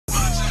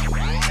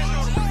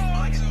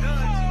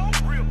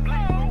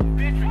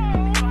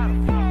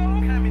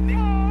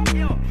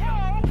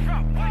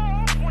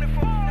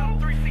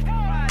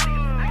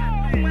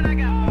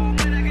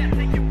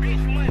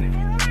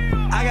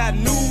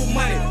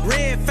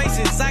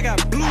I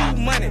got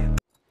blue money.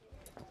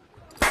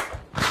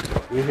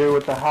 We're here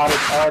with the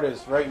hottest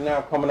artist right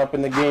now coming up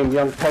in the game,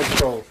 Young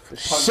Petro.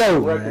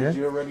 Huncho Records, man.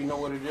 you already know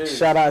what it is.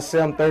 Shout out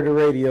 730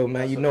 radio,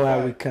 man. That's you know a how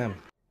fact. we come.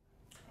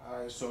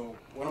 Alright, so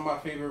one of my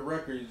favorite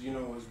records, you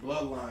know, is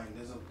Bloodline.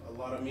 There's a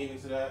lot of meaning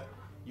to that.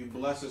 You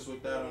bless us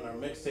with that on our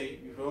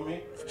mixtape, you feel me?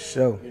 For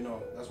sure. You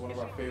know, that's one of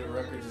our favorite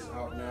records. It's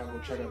out now. Go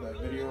check out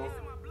that video.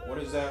 What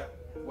is that?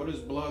 What is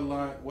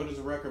Bloodline? What does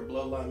the record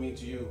Bloodline mean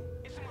to you?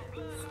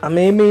 I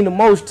mean, it mean the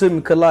most to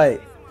me, cause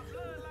like,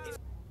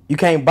 you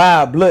can't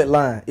buy a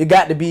bloodline. It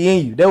got to be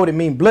in you. That's what it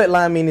mean.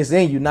 Bloodline mean it's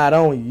in you, not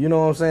on you. You know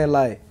what I'm saying?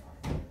 Like,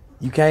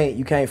 you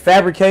can't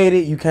fabricate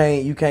it. You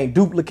can't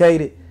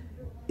duplicate it.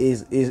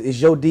 It's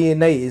your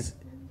DNA. It's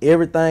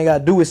everything I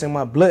do is in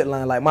my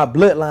bloodline. Like, my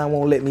bloodline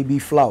won't let me be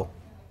flawed.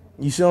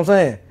 You see what I'm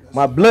saying?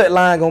 My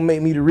bloodline gonna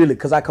make me the realest,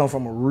 cause I come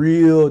from a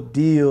real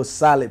deal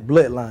solid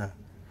bloodline,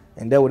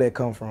 and that's where that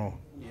come from.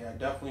 Yeah, I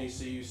definitely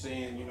see you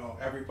saying, you know,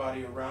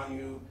 everybody around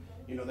you.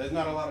 You know, there's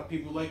not a lot of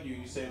people like you.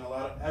 You're saying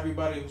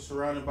everybody who's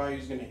surrounded by you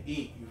is gonna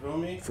eat. You feel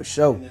me? For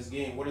sure. In this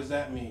game, what does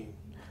that mean?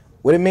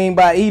 What it mean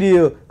by eat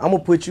is, I'm gonna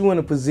put you in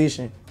a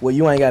position where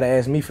you ain't gotta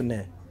ask me for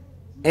nothing,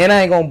 and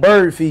I ain't gonna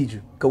bird feed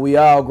you, cause we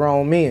all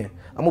grown men.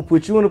 I'm gonna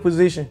put you in a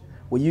position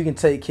where you can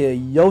take care of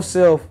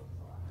yourself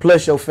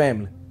plus your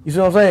family. You see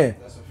what I'm saying?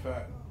 That's a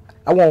fact.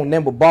 I want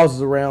number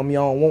bosses around me. I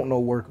don't want no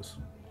workers.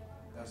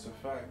 That's a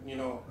fact. You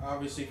know,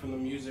 obviously from the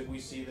music we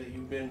see that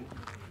you've been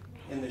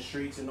in the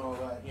streets and all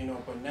that, you know,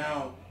 but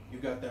now you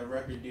got that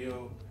record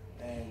deal,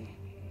 and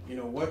you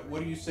know, what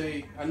do you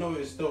say? I know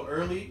it's still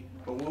early,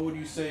 but what would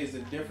you say is the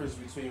difference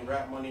between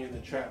rap money and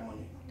the trap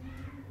money?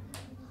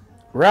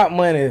 Rap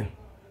money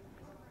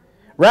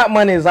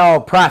is all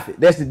profit.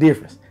 That's the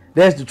difference.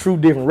 That's the true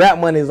difference. Rap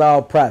money is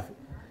all profit.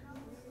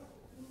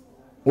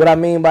 What I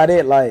mean by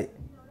that, like,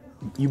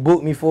 you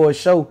book me for a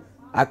show,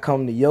 I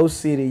come to your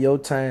city, your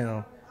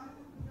town,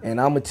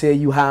 and I'm gonna tell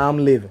you how I'm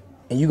living,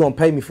 and you gonna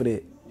pay me for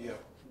that.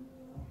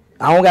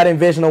 I don't gotta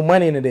invest no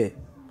money into that.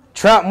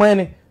 Trap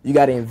money, you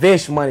gotta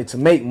invest money to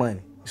make money.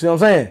 You see what I'm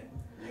saying?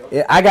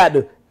 Yep. I got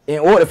to,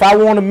 if I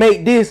want to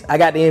make this, I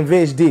got to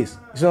invest this.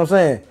 You see what I'm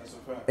saying? That's a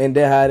fact. And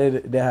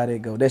that's how they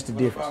go. That's the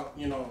difference. About,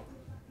 you know,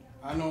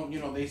 I know, you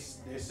know,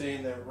 they're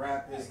saying that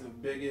rap is the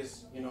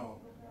biggest, you know,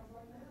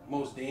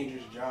 most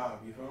dangerous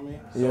job. You feel me?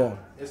 So yeah.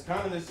 It's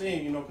kind of the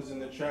same, you know, because in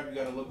the trap you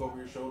gotta look over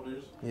your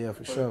shoulders. Yeah,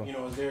 for sure. You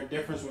know, is there a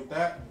difference with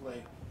that?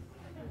 Like.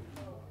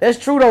 That's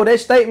true though. That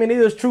statement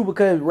is true,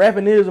 because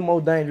rapping is the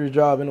most dangerous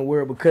job in the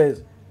world,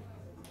 because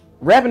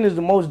rapping is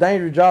the most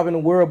dangerous job in the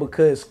world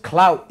because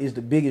clout is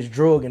the biggest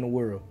drug in the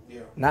world.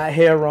 Yeah. Not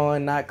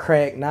heroin, not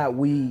crack, not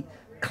weed.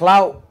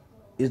 Clout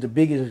is the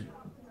biggest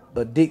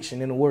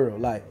addiction in the world.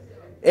 Like,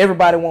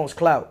 everybody wants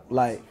clout.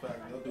 Like,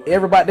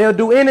 they'll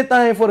do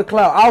anything for the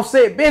clout.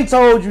 Offset been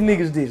told you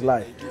niggas this.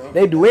 Like,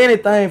 they do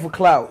anything for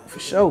clout, for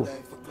sure. So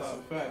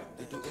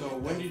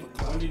when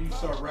did you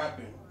start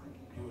rapping?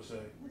 You would say.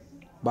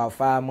 About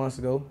 5 months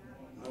ago.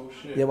 No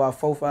shit. Yeah, about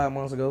 4 or 5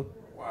 months ago.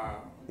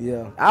 Wow.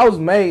 Yeah. I was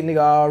made nigga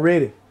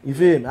already. You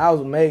feel me? I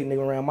was made nigga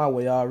around my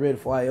way already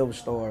before I ever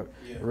started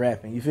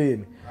rapping. You feel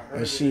me? I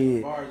heard it in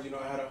the bars, you know,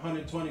 I had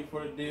 120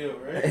 for the deal,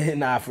 right?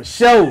 Nah, for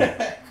sure.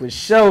 For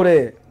sure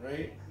that.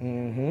 Right?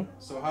 Mm-hmm.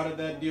 So how did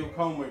that deal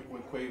come with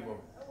Quavo?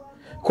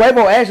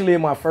 Quavo actually is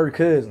my first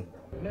cousin.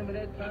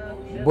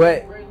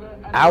 But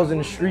I was in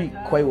the street,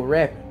 Quavo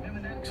rapping.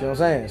 See what I'm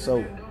saying?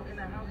 So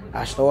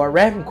I started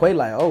rapping, Quavo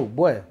like, oh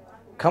boy,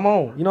 come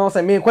on. You know what I'm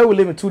saying? Me and Quavo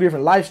living two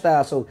different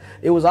lifestyles, so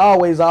it was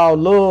always all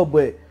love,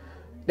 but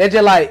that's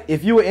just like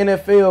if you an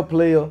NFL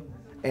player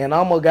and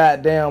I'm a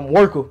goddamn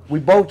worker, we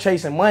both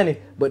chasing money,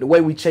 but the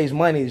way we chase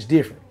money is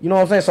different. You know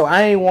what I'm saying? So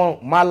I ain't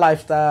want my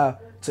lifestyle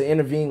to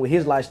intervene with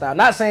his lifestyle.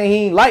 Not saying he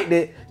ain't like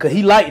that, because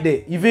he liked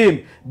that. You feel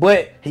me?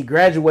 But he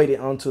graduated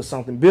onto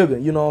something bigger.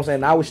 You know what I'm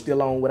saying? I was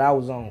still on what I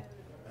was on.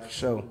 For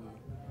sure.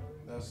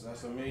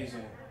 That's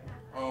amazing.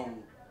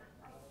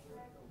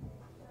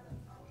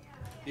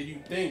 Did you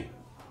think,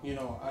 you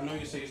know, I know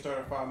you say you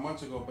started 5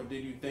 months ago, but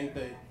did you think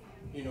that,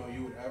 you know,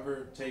 you would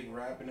ever take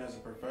rapping as a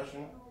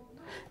profession?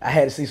 I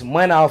had to see some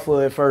money off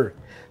of it first.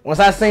 Once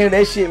I seen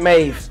that shit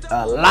made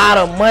a lot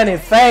of money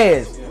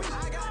fast.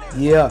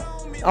 Yeah.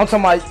 I'm talking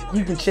about,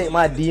 you can check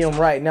my DM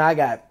right now. I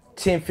got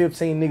 10,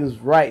 15 niggas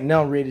right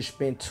now ready to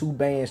spend 2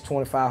 bands,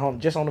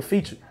 2,500 just on the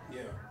feature.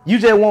 Yeah. You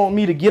just want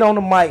me to get on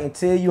the mic and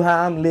tell you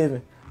how I'm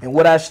living and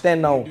what I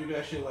stand on. You do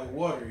that shit like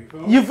water, you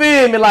feel me? You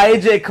feel me? Like,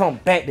 it just come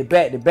back to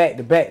back to back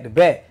to back to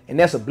back. And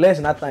that's a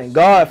blessing. I thank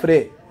God for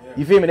that. Yeah.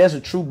 You feel me? That's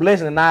a true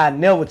blessing, and I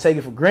never take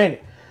it for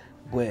granted.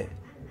 But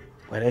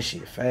that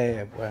shit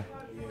fast, boy.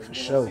 Yeah, for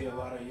sure. I see a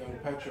lot of young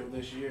Petro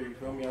this year, you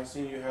feel me? I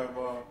seen you have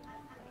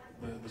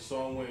the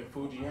song with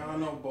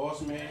Fujiano,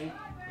 Boss Man.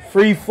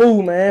 Free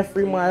food, man.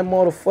 Free my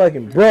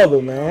motherfucking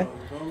brother, man.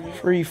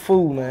 Free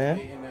food, man.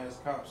 Hating-ass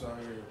cops out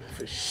here.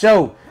 For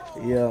sure.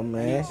 Yeah,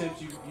 man. Any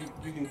tips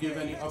you can give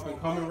any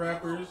up-and-coming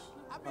rappers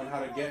on how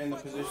to get in the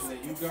position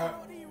that you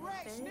got?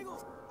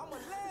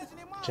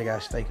 Check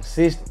out, stay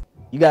consistent.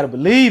 You gotta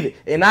believe it.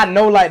 And I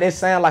know like that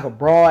sound like a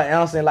broad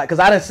answer, like, cause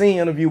I done seen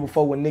interview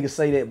before when niggas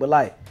say that, but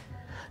like,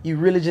 you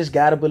really just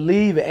gotta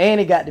believe it. And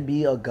it got to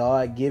be a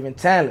God-given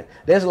talent.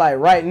 That's like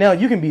right now,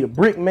 you can be the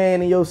brick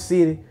man in your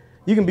city.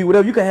 You can be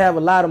whatever. You can have a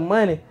lot of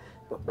money.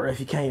 But bro, if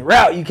you can't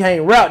rap, you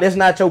can't rap. That's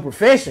not your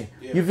profession.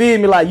 Yeah. You feel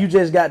me? Like, you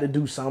just got to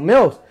do something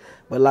else.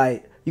 But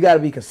like, you got to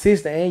be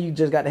consistent and you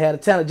just got to have the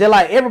talent. Just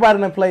like everybody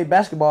done played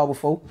basketball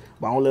before,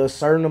 but only a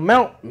certain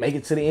amount make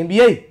it to the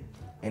NBA.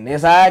 And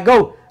that's how it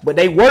go. But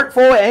they worked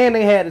for it and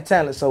they had the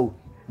talent. So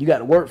you got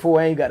to work for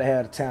it and you got to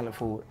have the talent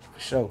for it, for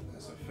sure.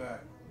 That's a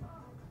fact.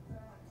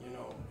 You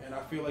know, and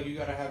I feel like you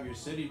got to have your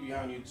city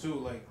behind you too.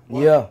 Like,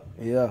 what?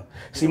 Yeah.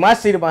 See, my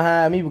city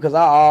behind me because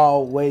I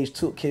always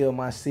took care of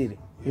my city.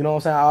 You know what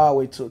I'm saying? I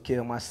always took care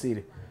of my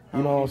city.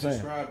 You know what I'm saying?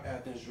 Describe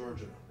Athens,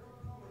 Georgia.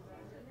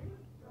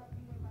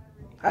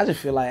 I just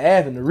feel like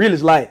Athens, the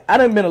realest. Like, I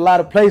done been a lot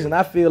of places, and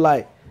I feel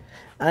like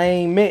I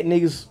ain't met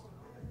niggas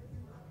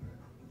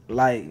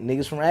like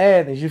niggas from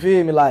Athens. You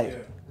feel me?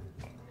 Like,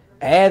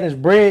 Athens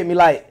bred me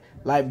like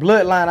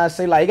bloodline. I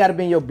say like, it gotta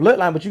be in your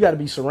bloodline, but you gotta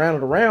be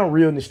surrounded around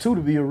realness too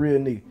to be a real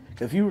nigga.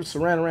 If you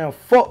surrounded around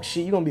fuck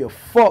shit, you gonna be a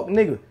fuck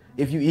nigga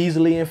if you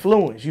easily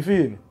influenced. You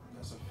feel me?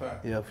 That's a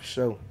fact. Yeah, for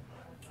sure.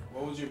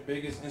 What was your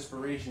biggest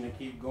inspiration to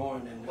keep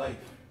going in life?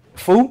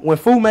 Fu, when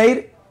Fu made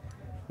it.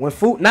 When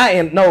Fu, not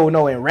in,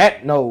 in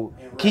rap, no.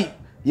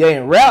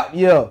 In rap,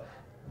 yeah.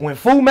 When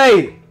Fu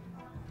made it,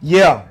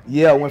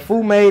 yeah. When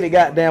Fu made it,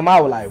 goddamn, I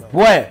was like,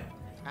 boy,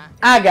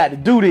 I got to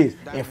do this.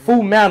 And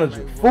Fu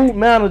manager,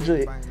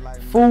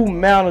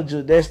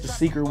 that's the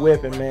secret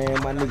weapon,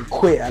 man. My nigga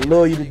Quit. I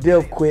love you to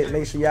death, Quit.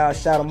 Make sure y'all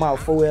shout him out.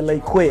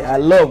 4LA Quit. I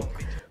love him.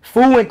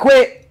 Fu and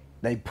Quit,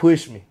 they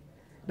push me.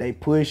 They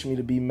push me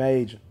to be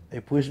major.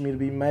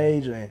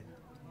 And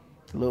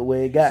look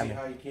where it got me.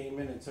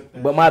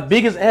 But my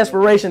biggest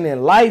aspiration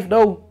in life,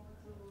 though,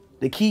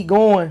 to keep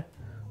going,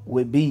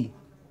 would be,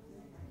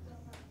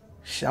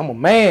 I'm a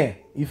man.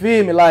 You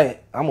feel me?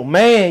 Like, I'm a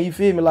man. You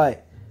feel me?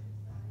 Like,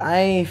 I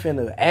ain't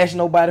finna ask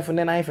nobody for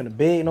nothing. I ain't finna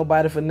beg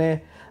nobody for nothing.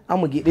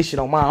 I'm gonna get this shit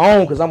on my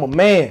own because I'm a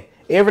man.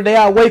 Every day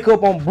I wake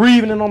up, I'm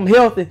breathing and I'm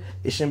healthy.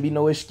 It shouldn't be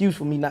no excuse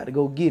for me not to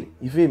go get it.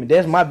 You feel me?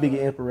 That's my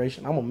biggest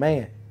inspiration. I'm a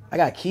man. I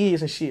got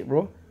kids and shit,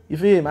 bro. You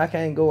feel me? I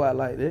can't go out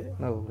like that.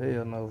 No,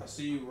 hell no. I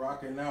see you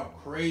rocking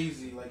out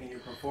crazy, like in your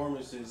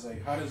performances.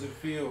 Like, how does it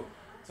feel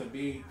to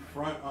be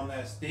front on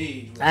that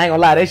stage? I ain't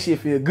gonna lie, that shit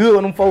feel good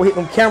when them folks hit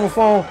them camera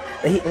phone.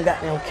 They hit them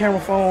goddamn camera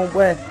phone,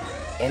 boy.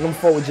 And them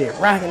folks just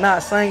rocking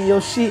out, singing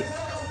your shit.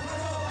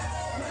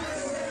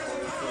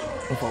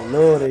 Them folks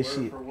love that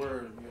shit. For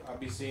word, I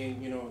be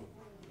seeing, your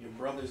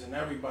brothers and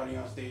everybody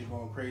on stage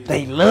going crazy.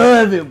 They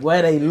love it,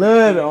 boy. They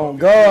love it. On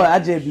God, I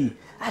just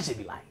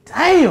be like,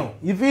 damn,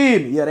 you feel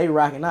me? Yeah, they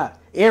rocking out.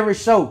 Every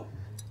show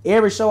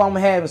I'm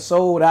having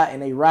sold out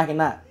and they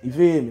rocking out. You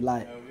feel me?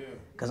 Like,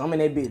 cause I'm in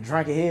that bitch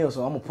drunk as hell,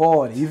 so I'm a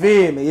party. You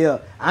feel me? Yeah.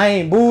 I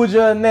ain't booed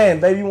you or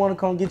nothing. Baby, you wanna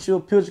come get you a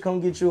picture, come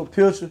get you a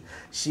picture.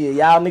 Shit,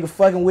 y'all nigga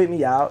fucking with me,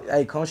 y'all.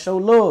 Hey, come show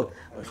love.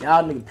 If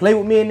y'all nigga play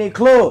with me in that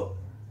club,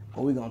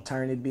 well, we gonna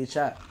turn that bitch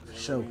out. For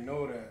sure. We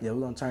know that. Yeah,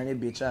 we gonna turn that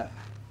bitch out.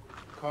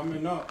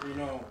 Coming up,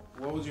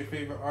 what was your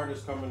favorite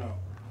artist coming up?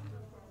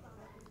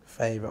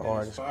 Favorite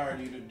artist. Inspired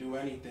you to do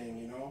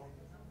anything,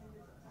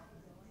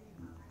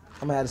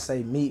 I'm gonna have to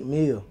say Meek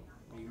Mill.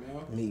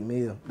 Meek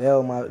Mill. They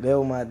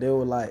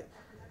were like,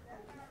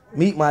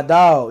 Meek my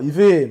dog, you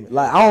feel me?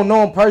 Like, I don't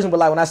know him personally, but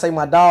like when I say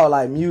my dog,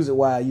 like music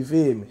wise, you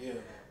feel me? Yeah.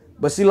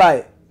 But see,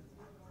 like,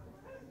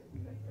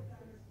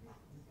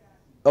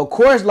 of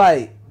course,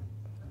 like,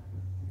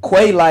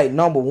 Quay like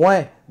number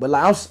one, but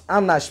like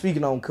I'm not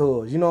speaking on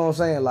Cuz, you know what I'm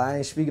saying? Like,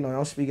 I'm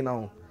speaking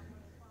on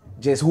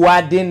just who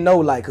I didn't know.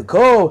 Like,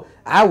 Cuz,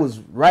 I was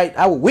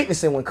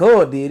witnessing when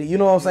Cuz did it, you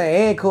know what I'm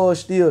saying? And Cuz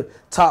still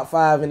top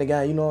 5 in the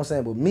game, you know what I'm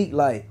saying? But Meek,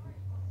 like,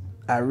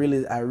 I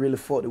really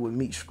fought it with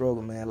Meek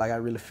struggle, man. Like, I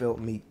really felt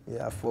Meek.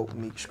 Yeah, I fought with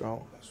Meek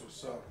strong. That's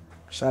what's up.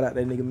 Shout out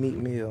that nigga Meek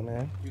Mill,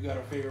 man. You got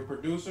a favorite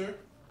producer?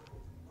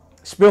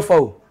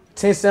 Spiffo.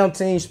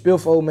 1017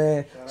 Spiffo,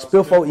 man.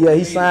 Spiffo, yeah,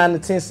 he signed the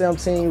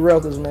 1017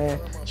 Records, man.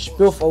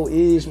 Spiffo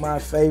is my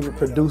favorite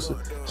producer.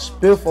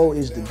 Spiffo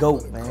is the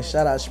GOAT, man.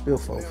 Shout out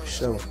Spiffo, for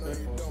sure.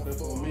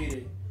 Spiffo made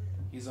it.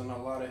 He's on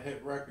a lot of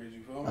hit records,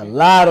 you feel me? A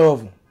lot of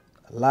them.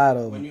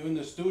 When you're in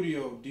the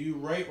studio, do you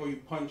write or you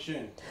punch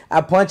in?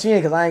 I punch in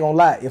because I ain't gonna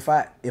lie. If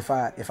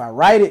I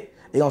write it,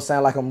 it gonna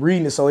sound like I'm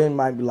reading it, so it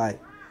might be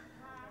like,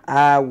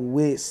 I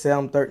with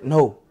 730.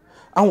 No,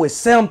 I'm with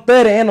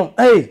 730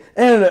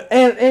 and them,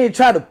 and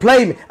try to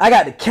play me. I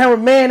got the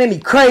cameraman and he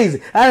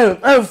crazy.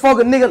 I fuck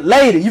a nigga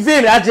later. You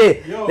feel me?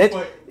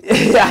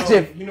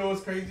 You know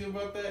what's crazy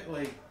about that?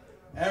 Like,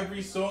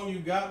 every song you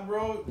got,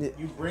 bro,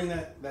 you bring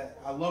that.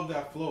 I love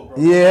that flow, bro.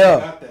 Yeah.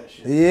 You got that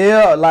shit.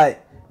 Yeah,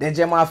 like. That's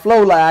just my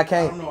flow, like I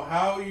can't. I don't know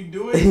how you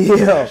do it.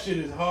 Yeah. That shit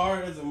is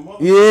hard as a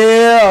mother.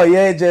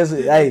 Yeah, just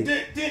hey.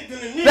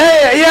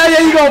 Yeah,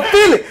 you gonna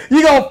feel it.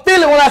 You gonna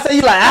feel it when I say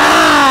you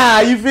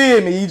like you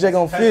feel me? You just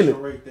gonna feel it.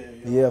 Right there,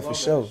 yeah, for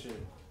sure.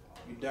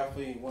 You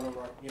definitely one of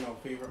our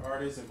favorite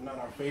artists, if not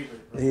our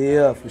favorite.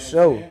 Yeah, for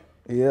sure.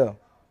 Yeah.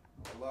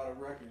 A lot of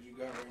records you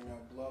got right now.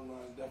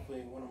 Bloodline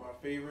definitely one of my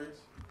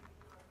favorites.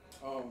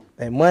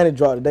 And Money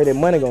dropped today. That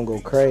Money gonna go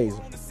crazy.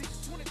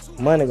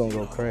 Money gonna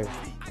go crazy.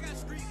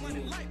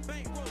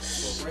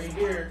 So right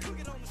here,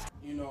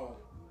 you know,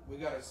 we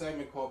got a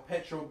segment called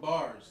Petro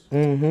Bars.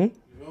 Mm-hmm. You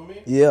feel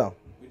me? Yeah.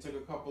 We took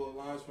a couple of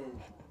lines from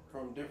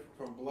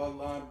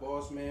Bloodline,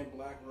 Boss Man,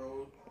 Black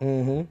Road.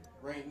 Mm-hmm.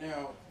 Right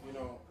now, you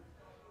know,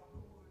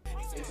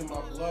 it's in my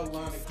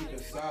bloodline to keep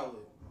it solid.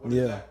 What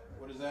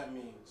does that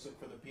mean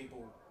for the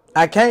people?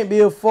 I can't be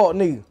a fuck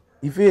nigga.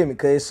 You feel me?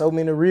 Cause there's so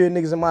many real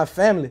niggas in my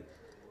family.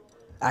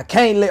 I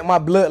can't let my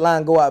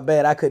bloodline go out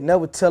bad. I could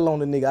never tell on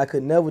the nigga. I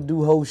could never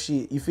do whole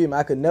shit. You feel me?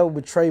 I could never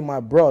betray my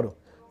brother.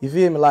 You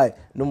feel me? Like,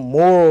 the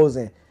morals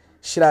and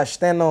shit I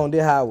stand on,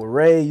 this how I was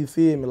raised. You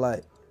feel me?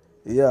 Like,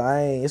 yeah,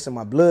 it's in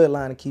my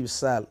bloodline to keep it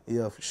solid.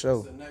 Yeah, for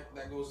sure.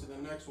 That goes to the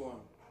next one.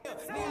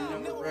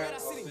 Never rap, I'll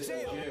sit in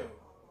jail.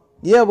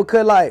 Yeah,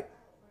 because, like,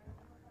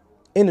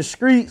 in the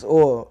streets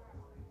or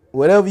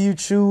whatever you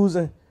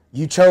choosing,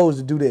 you chose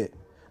to do that.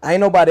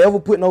 Ain't nobody ever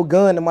put no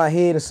gun in my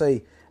head and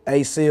say,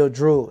 hey, sell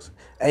drugs.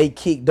 Hey,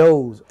 kick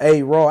those.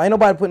 Hey, raw. Ain't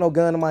nobody put no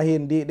gun in my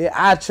head and did that.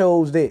 I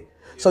chose that.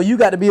 So you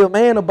got to be a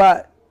man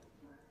about,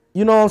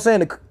 you know what I'm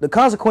saying, the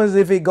consequences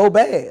if it go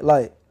bad.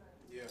 Like,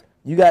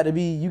 you got to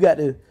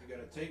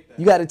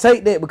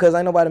take that because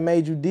ain't nobody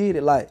made you did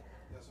it. Like,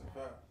 that's a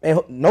fact. And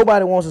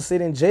nobody wants to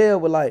sit in jail,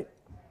 but like,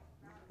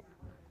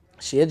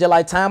 shit, just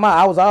like timeout.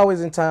 I was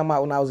always in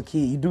timeout when I was a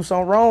kid. You do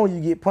something wrong,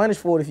 you get punished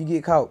for it if you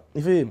get caught.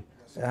 You feel me?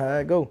 That's how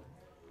it go.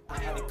 I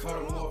had to cut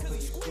him off because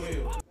he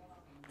squealed.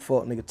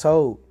 Fuck nigga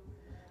told.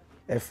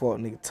 That fuck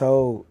nigga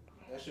told.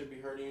 That should be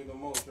hurting you the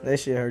most, right? That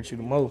shit hurt you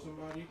the most.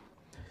 Somebody?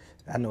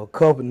 I know a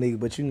couple niggas,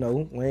 but you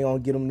know, we ain't gonna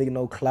get them nigga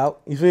no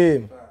clout. You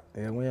feel me?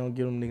 Yeah, we ain't gonna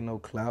give them nigga no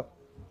clout.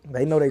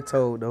 They know they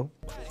told though.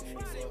 You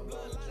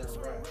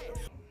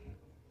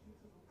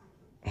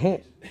feel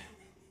me?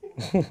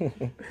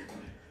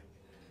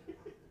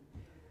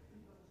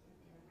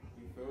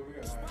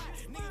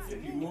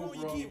 If you move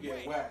wrong, you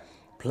get whacked.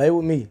 Play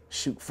with me.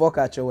 Shoot fuck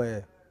out your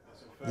ass.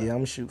 Yeah, I'm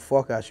gonna shoot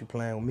fuck out you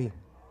playing with me.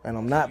 And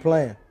I'm not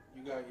playing.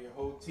 You got your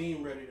whole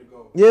team ready to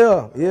go.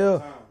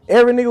 Yeah.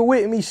 Every nigga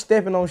with me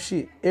stepping on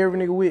shit. Every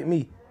nigga with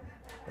me.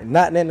 And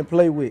not nothing to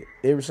play with.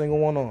 Every single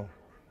one on.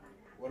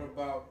 What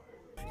about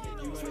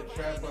you in a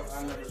trap, but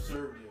I never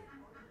served you?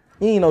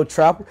 You ain't no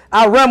trapper.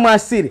 I run my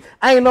city.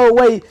 I ain't no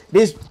way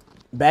this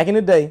back in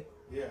the day.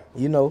 Yeah.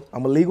 You know,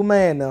 I'm a legal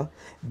man now.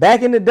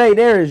 Back in the day,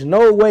 there is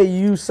no way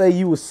you say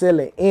you was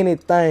selling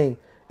anything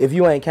if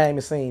you ain't came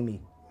and seen me.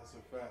 That's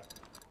a fact.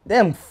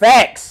 Them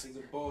facts. He's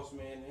a boss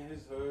man in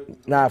his hood.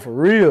 Nah, for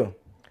real.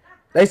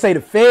 They say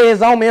the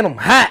feds on me and I'm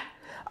hot.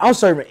 I'm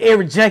serving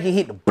every junkie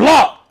hit the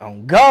block.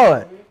 On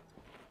God.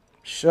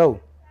 Show.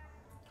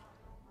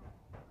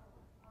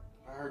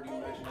 I heard you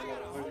mention you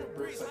got 100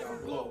 bricks like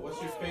on blow.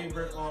 What's your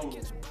favorite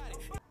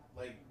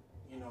like,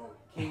 you know,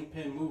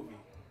 Kingpin movie?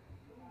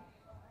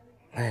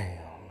 Damn,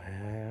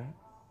 man.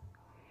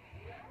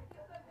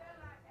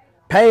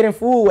 Paid in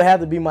Full would have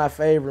to be my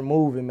favorite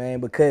movie, man,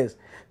 because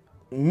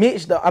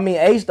H,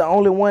 the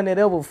only one that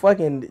ever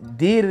fucking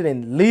did it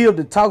and lived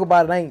to talk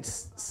about it, ain't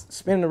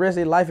spending the rest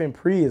of their life in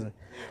prison.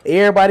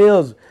 Everybody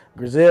else,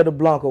 Griselda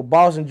Blanco,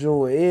 Boston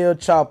Joy, El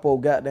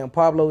Chapo, goddamn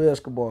Pablo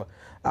Escobar,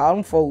 all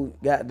them folks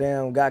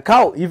goddamn got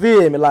caught. You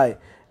feel me? Like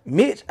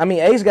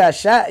Ace got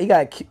shot. He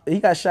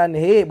got shot in the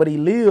head, but he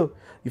lived.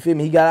 You feel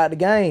me? He got out the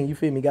game. You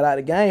feel me? He got out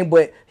the game,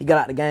 but he got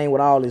out the game with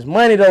all his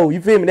money though.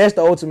 You feel me? That's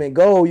the ultimate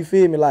goal. You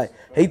feel me? Like,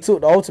 he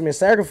took the ultimate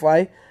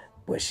sacrifice,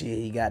 but shit,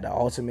 he got the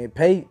ultimate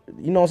pay.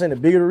 You know what I'm saying? The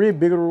bigger the risk,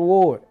 bigger the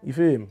reward. You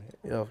feel me?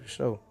 Yeah, for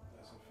sure.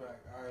 That's a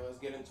fact. All right, let's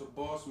get into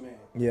Boss Man.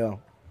 Yeah.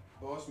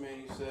 Boss Man,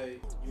 you say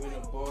you ain't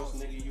a boss,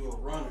 nigga, you a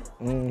runner.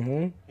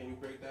 Mm-hmm. Can you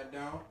break that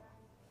down?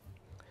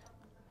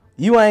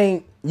 You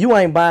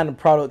ain't buying the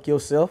product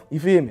yourself. You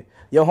feel me?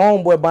 Your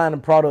homeboy buying the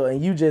product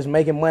and you just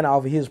making money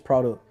off of his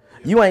product.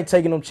 Yeah. You ain't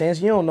taking them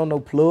chances. You don't know no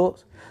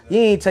plugs. Exactly.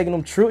 You ain't taking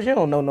them trips. You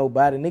don't know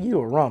nobody. Nigga, you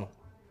a runner.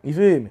 You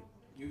feel me?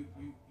 You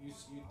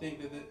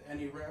think that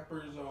any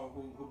rappers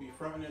who be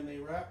fronting in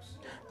their raps?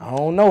 I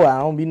don't know. I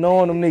don't be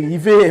knowing them niggas. You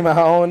feel me? I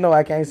don't know.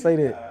 I can't say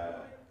that.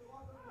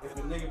 If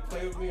a nigga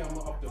play with me, I'm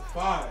up to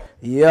 5.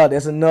 Yeah,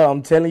 that's enough.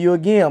 I'm telling you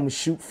again. I'm gonna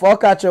shoot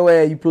fuck out your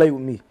ass. You play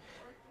with me.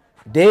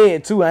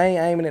 Dead too. I ain't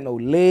aiming at no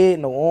leg,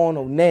 no arm,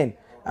 no nothing.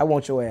 I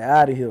want your ass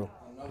out of here.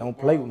 Don't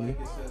play with me. It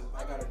says,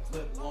 I got a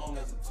clip long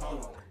as a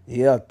tunnel.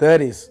 Yeah,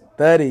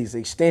 30s,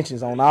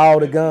 extensions on all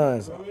the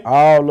guns.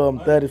 All of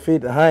them, 30,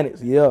 50, 100s,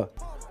 yeah.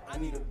 I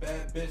need a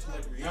bad bitch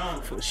like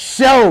Rihanna. For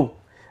sure.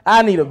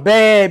 I need a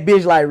bad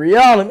bitch like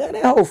Rihanna. Man,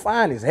 that hoe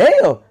fine as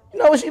hell. You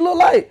know what she look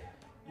like?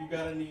 You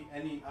got any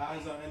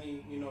eyes on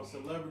any,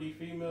 celebrity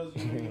females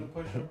you gonna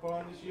push up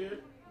on this year?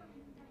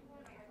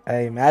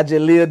 Hey, man, I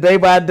just live day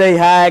by day.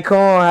 How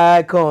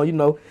it come. You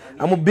know,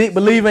 I'm a big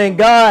believer in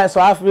God,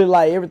 so I feel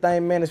like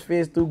everything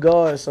manifests through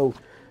God. So,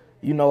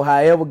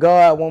 however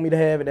God want me to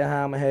have it, that's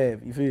how I'm going to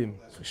have it. You feel me?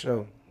 For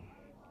sure.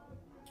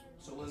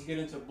 So let's get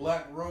into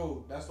Black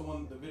Road. That's the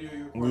video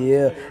you recorded.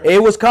 Yeah. Today, right?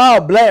 It was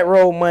called Black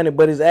Road Money,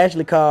 but it's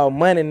actually called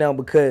Money now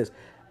because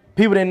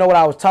people didn't know what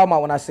I was talking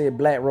about when I said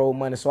black road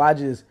money, so I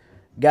just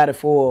got it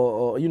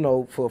for, you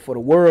know, for the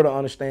world to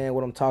understand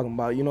what I'm talking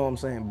about. You know what I'm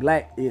saying?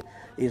 Black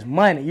is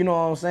money, you know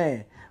what I'm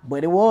saying?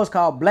 But it was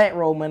called black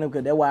road money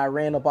because that's why I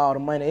ran up all the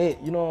money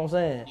at, you know what I'm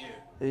saying?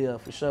 Yeah,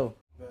 for sure.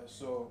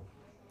 So,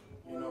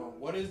 you know,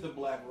 what is the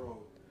black road?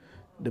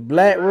 The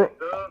black road,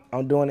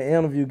 I'm doing the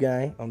interview,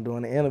 gang. I'm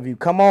doing the interview.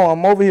 Come on,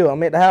 I'm over here.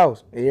 I'm at the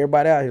house.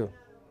 Everybody out here.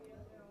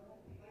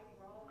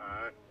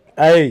 Alright.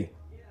 Hey.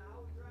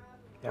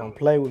 Don't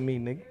play with me,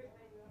 nigga.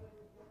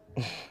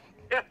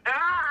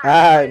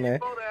 Alright, man.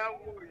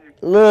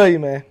 Love you,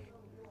 man.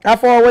 How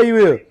far away you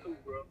is?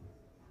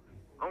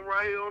 I'm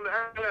right here on the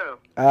island.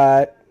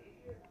 Alright.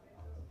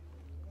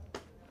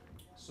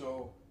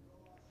 So,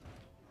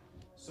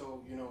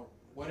 you know,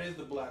 what is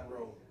the black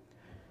road?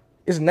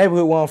 It's a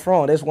neighborhood where I'm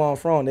from. That's where I'm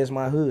from. That's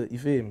my hood. You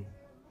feel me?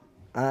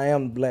 I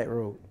am the black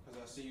road.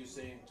 Because I see you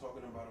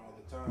talking about it all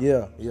the time.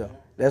 Yeah, yeah.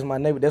 That's my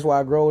neighbor. That's where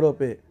I growed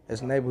up at.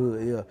 That's the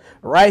neighborhood, yeah.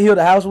 Right here,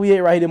 the house we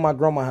at, right here, my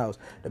grandma's house.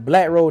 The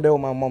black road, there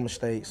where my mama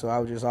stayed. So I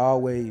was just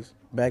always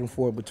back and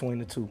forth between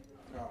the two.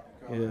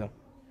 Yeah.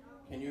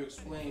 Can you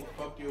explain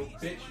fuck your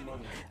bitch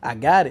money? I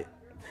got it.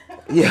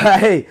 Yeah,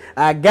 hey,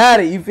 I got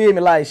it. You feel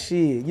me? Like,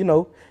 shit, you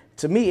know,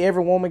 to me,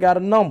 every woman got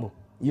a number.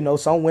 You know,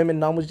 some women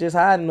numbers just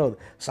higher than others.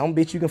 Some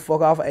bitch you can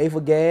fuck off of A for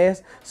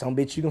gas. Some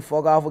bitch you can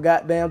fuck off of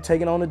goddamn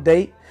taking on a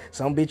date.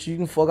 Some bitch you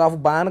can fuck off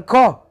of buying a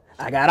car.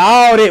 I got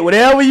all that.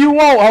 Whatever you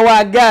want, oh,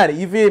 I got it.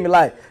 You feel me?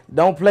 Like,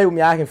 don't play with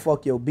me. I can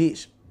fuck your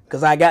bitch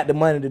because I got the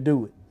money to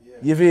do it. Yeah.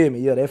 You feel me?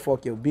 Yeah, that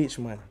fuck your bitch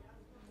money.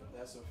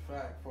 That's a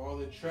fact. For all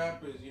the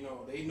trappers, you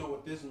know, they know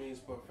what this means,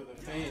 but for the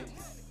fans,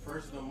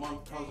 first of the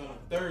month comes on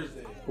a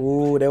Thursday.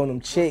 Ooh, that when them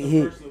check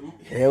hit.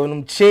 That when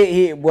them check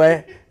hit,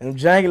 boy. Them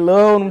janky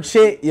love them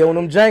check. Yeah, when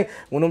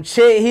them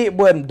check hit,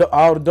 boy,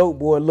 all the dope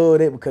boys love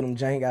that because them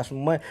janky got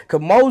some money.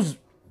 Because most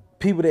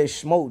people that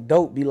smoke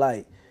dope be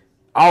like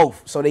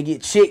off, so they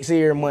get checks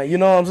every month. You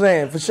know what I'm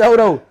saying? For sure,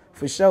 though.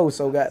 For sure.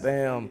 So,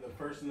 goddamn. The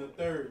first and the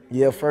third.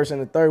 Yeah, first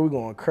and the third, we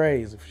going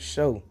crazy. For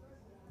sure.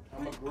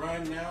 I'm going to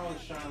grind now and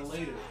shine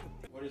later.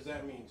 What does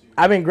that mean to you?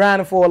 I've been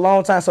grinding for a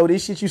long time, so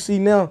this shit you see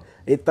now,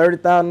 it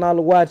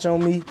 $30,000 watch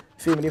on me,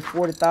 feel me? This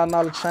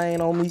 $40,000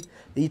 chain on me,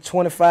 these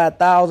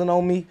 $25,000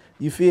 on me,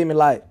 you feel me?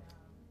 Like,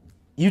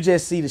 you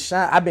just see the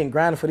shine. I've been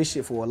grinding for this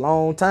shit for a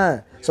long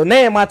time. So now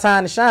it's my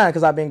time to shine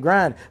because I've been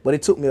grinding, but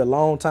it took me a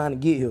long time to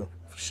get here,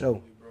 for sure.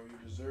 Bro,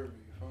 you deserve it,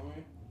 you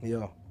feel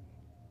me? Yeah.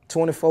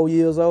 24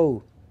 years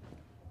old.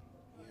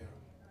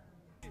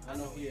 Yeah. I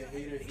know he a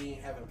hater, he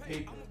ain't having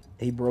paper.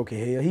 He broke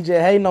his hell. He just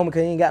hating on me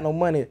because he ain't got no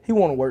money. He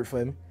want to work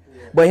for me.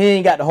 Yeah. But he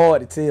ain't got the heart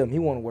to tell me. He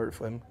want to work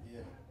for me.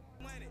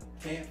 Yeah.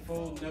 Can't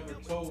fold, never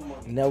told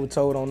money. Never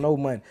told on no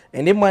money.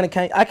 And this money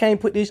I can't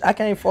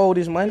fold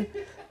this money.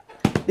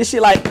 This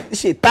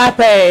shit thigh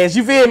pass.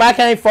 You feel me? I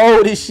can't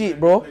fold this shit,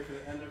 bro.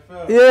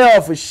 Yeah,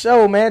 for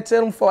sure, man.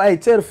 Tell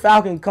the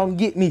Falcon come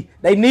get me.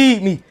 They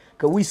need me.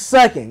 Cause we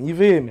sucking. You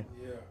feel me?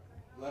 Yeah.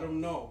 Let them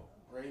know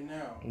right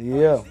now.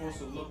 Yeah. How you supposed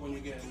to look when you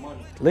getting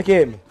money. Look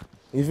at me.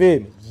 You feel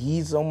me?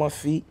 Yeezys on my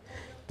feet,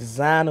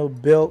 designer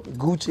belt,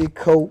 Gucci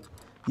coat.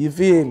 You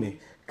feel me?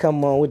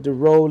 Come on with the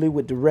rollie,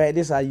 with the rat.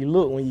 This how you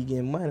look when you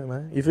getting money,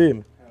 man. You feel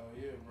me? Hell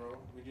yeah, bro.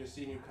 We just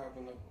seen you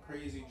copping the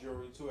crazy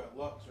jewelry too at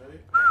Lux, right?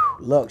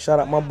 Lux, shout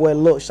out my boy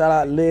Lux. Shout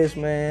out Liz,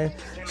 man.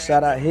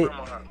 Shout out Hit.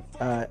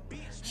 Alright.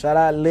 Shout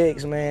out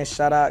Lex, man.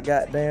 Shout out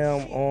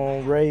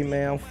goddamn Ray,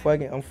 man.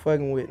 I'm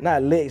fucking with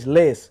not Lex,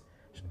 Les.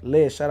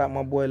 Shout out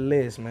my boy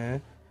Les,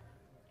 man.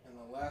 And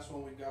the last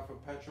one we got for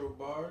Petro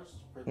Bars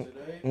for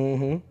today.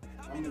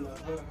 Mm-hmm. I'm in the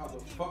hood. How the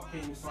fuck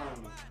can you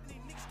find me?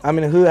 I'm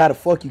in the hood. How the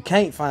fuck you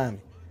can't find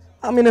me?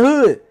 I'm in the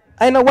hood.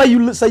 Ain't no way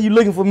you say you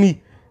looking for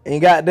me. And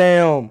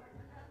goddamn,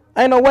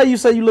 ain't no way you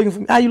say you looking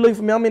for me. How you looking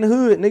for me? I'm in the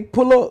hood, nigga.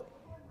 Pull up.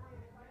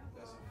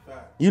 That's a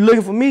fact. You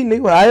looking for me,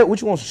 nigga? What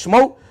you want? Some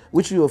smoke?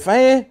 What you a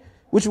fan?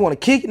 What you want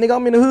to kick it, nigga?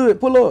 I'm in the hood.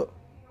 Pull up.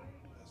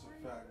 That's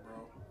a fact,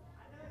 bro.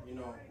 You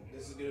know,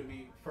 this is gonna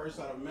be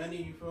first out of many.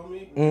 You feel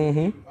me?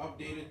 Mm-hmm.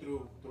 Updated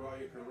throughout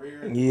your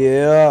career.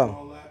 Yeah. And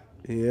all that.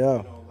 Yeah. You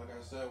know, like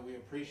I said, we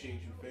appreciate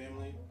you,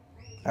 family.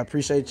 I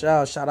appreciate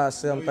y'all. Shout out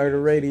 730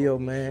 Radio,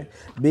 man.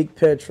 Big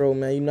Petro,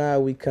 man. You know how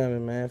we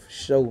coming, man. For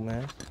sure,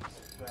 man. That's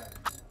a fact.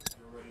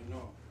 You already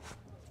know.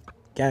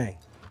 Gang.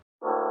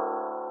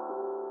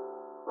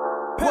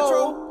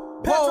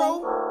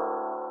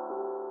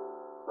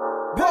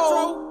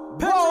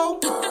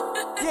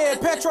 Yeah,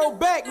 Petro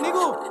back,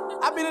 nigga.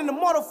 I been in the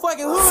motherfucking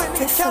hood,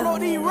 nigga. Count on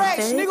these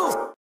racks,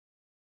 nigga.